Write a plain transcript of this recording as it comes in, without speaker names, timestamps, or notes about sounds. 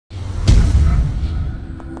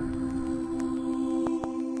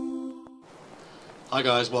Hi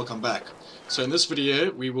guys, welcome back. So in this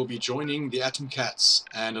video we will be joining the Atom Cats,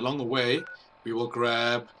 and along the way we will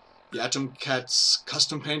grab the Atom Cats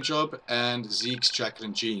custom paint job and Zeke's jacket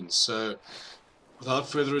and jeans. So without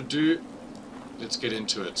further ado, let's get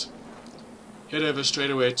into it. Head over straight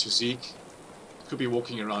away to Zeke. Could be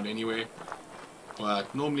walking around anyway,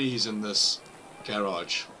 but normally he's in this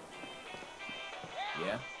garage.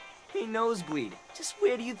 Yeah? Hey, Nosebleed, just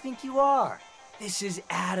where do you think you are? This is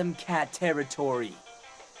Atom Cat territory.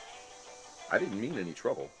 I didn't mean any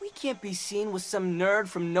trouble. We can't be seen with some nerd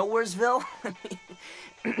from Nowheresville.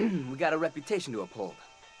 We got a reputation to uphold.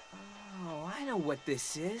 Oh, I know what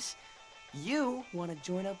this is. You want to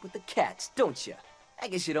join up with the cats, don't you? I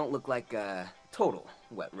guess you don't look like a total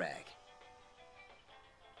wet rag.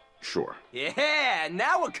 Sure. Yeah,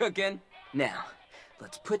 now we're cooking. Now,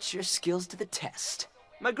 let's put your skills to the test.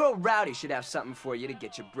 My girl Rowdy should have something for you to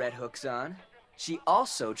get your bread hooks on. She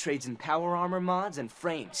also trades in power armor mods and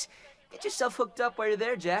frames. Get yourself hooked up while you're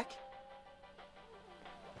there, Jack.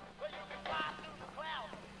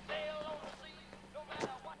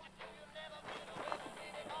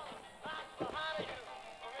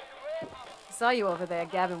 I saw you over there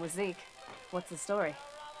gabbing with Zeke. What's the story?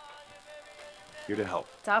 Here to help.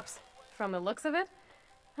 Tops, from the looks of it,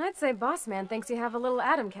 I'd say Boss Man thinks you have a little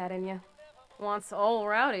Atom Cat in you. Wants old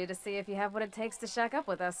Rowdy to see if you have what it takes to shack up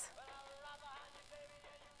with us.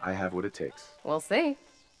 I have what it takes. We'll see.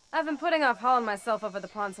 I've been putting off hauling myself over the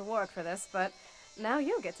pond to work for this, but now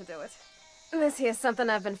you get to do it. This here's something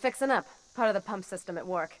I've been fixing up, part of the pump system at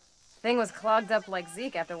work. Thing was clogged up like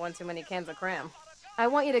Zeke after one too many cans of cram. I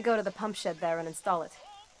want you to go to the pump shed there and install it.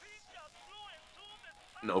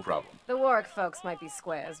 No problem. The Warwick folks might be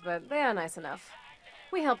squares, but they are nice enough.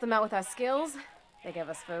 We help them out with our skills. They give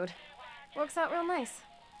us food. Works out real nice.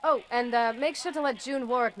 Oh, and make sure to let June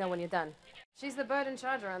Warwick know when you're done. She's the bird in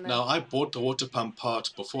charge around there. Now I bought the water pump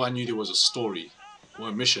part before I knew there was a story or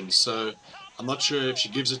a mission, so I'm not sure if she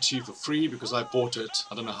gives it to you for free because I bought it.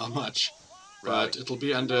 I don't know how much, but it'll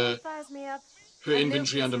be under her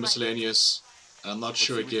inventory under miscellaneous. And I'm not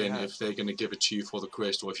sure again if they're going to give it to you for the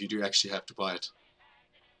quest or if you do actually have to buy it.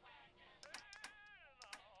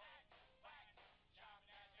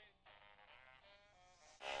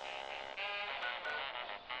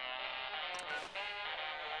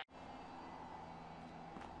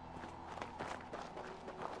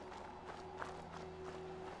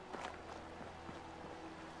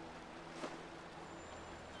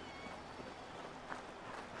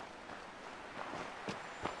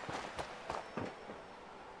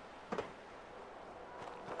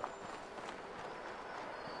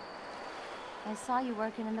 I saw you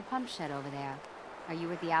working in the pump shed over there. Are you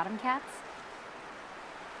with the Atom Cats?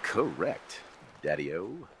 Correct,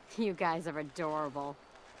 Daddy-O. You guys are adorable.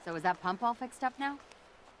 So is that pump all fixed up now?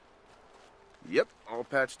 Yep, all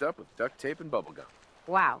patched up with duct tape and bubblegum.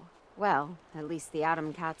 Wow. Well, at least the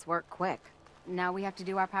Atom Cats work quick. Now we have to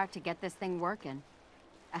do our part to get this thing working.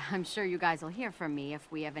 I'm sure you guys will hear from me if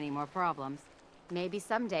we have any more problems. Maybe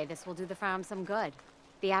someday this will do the farm some good.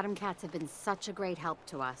 The Atom Cats have been such a great help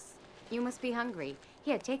to us. You must be hungry.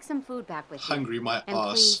 Here, take some food back with you. Hungry my and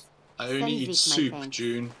ass. Please, I only eat Zeke soup,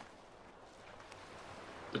 June.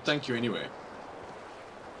 But thank you anyway.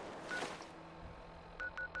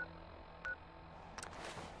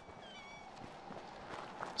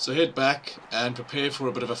 So head back and prepare for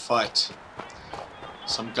a bit of a fight.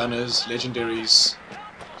 Some gunners, legendaries,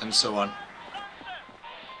 and so on.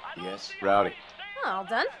 Yes, Rowdy. Oh, all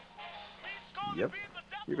done? Yep.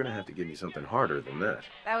 You're gonna have to give me something harder than that.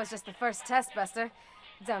 That was just the first test, Buster.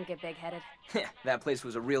 Don't get big-headed. That place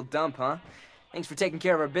was a real dump, huh? Thanks for taking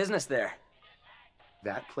care of our business there.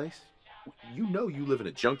 That place? You know you live in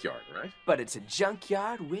a junkyard, right? But it's a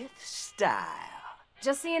junkyard with style.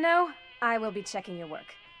 Just so you know, I will be checking your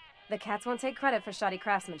work. The cats won't take credit for shoddy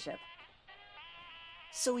craftsmanship.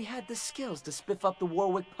 So he had the skills to spiff up the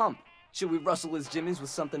Warwick pump. Should we rustle his jimmies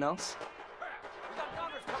with something else?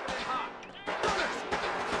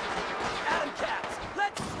 Atom Cats,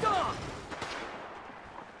 let's stomp!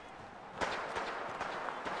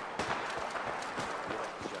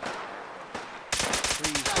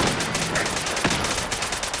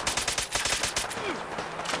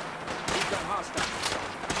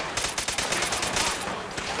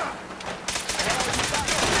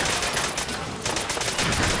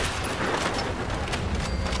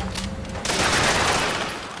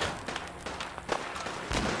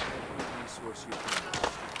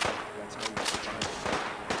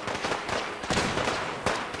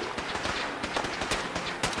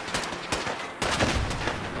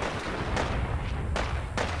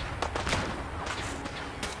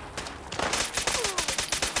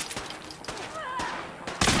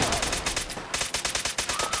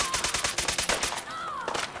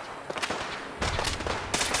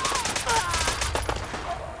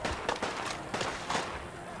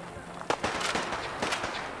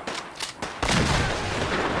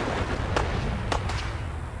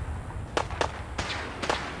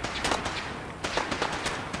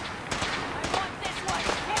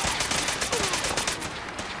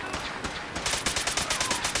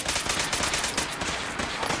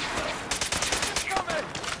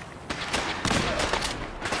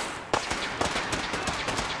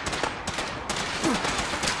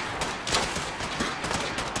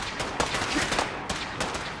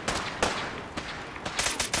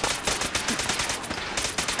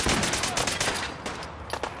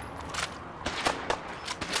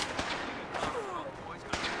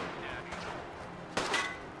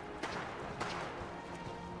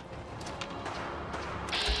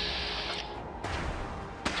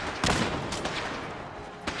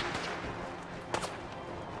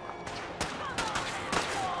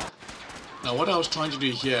 Now what I was trying to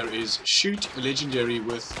do here is shoot a legendary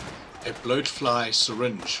with a bloatfly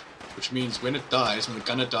syringe, which means when it dies, when the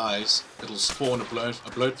gunner dies, it'll spawn a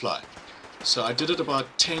bloatfly. So I did it about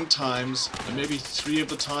 10 times, and maybe 3 of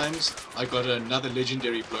the times I got another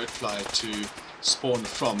legendary bloatfly to spawn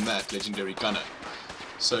from that legendary gunner.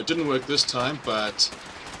 So it didn't work this time, but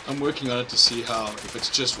I'm working on it to see if it's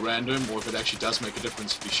just random or if it actually does make a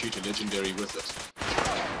difference if you shoot a legendary with it.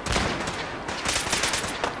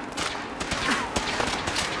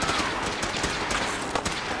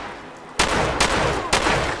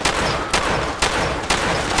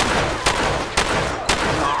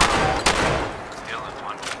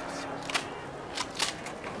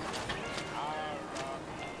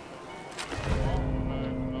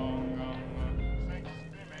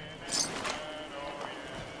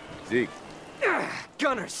 Zeke.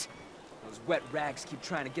 Gunners! Those wet rags keep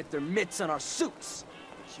trying to get their mitts on our suits.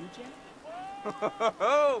 But you,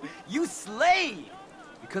 Jack? You slayed!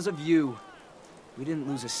 Because of you, we didn't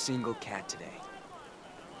lose a single cat today.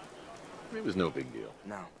 It was no big deal.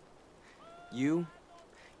 No. You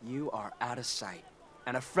are out of sight.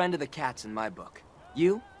 And a friend of the cats in my book.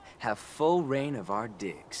 You have full reign of our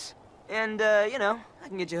digs. And, you know, I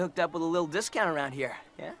can get you hooked up with a little discount around here,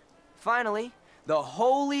 yeah? Finally, the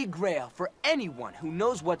holy grail for anyone who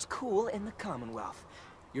knows what's cool in the Commonwealth.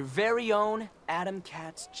 Your very own Atom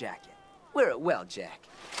Cat's jacket. Wear it well, Jack.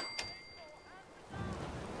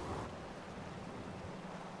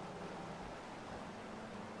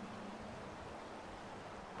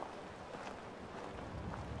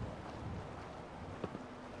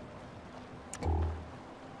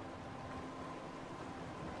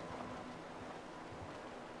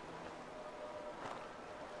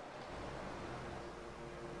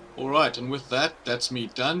 Alright, and with that, that's me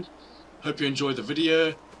done. Hope you enjoyed the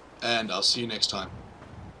video, and I'll see you next time.